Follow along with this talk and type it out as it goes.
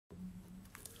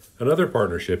Another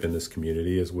partnership in this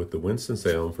community is with the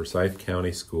Winston-Salem Forsyth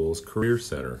County Schools Career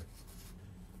Center.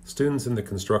 Students in the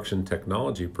Construction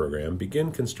Technology program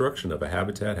begin construction of a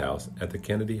Habitat house at the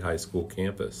Kennedy High School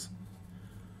campus.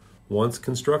 Once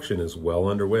construction is well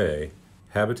underway,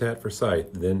 Habitat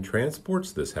Forsyth then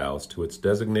transports this house to its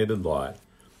designated lot,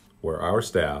 where our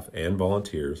staff and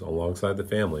volunteers alongside the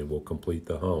family will complete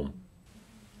the home.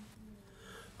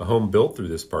 A home built through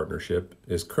this partnership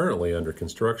is currently under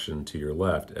construction to your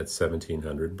left at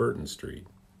 1700 Burton Street.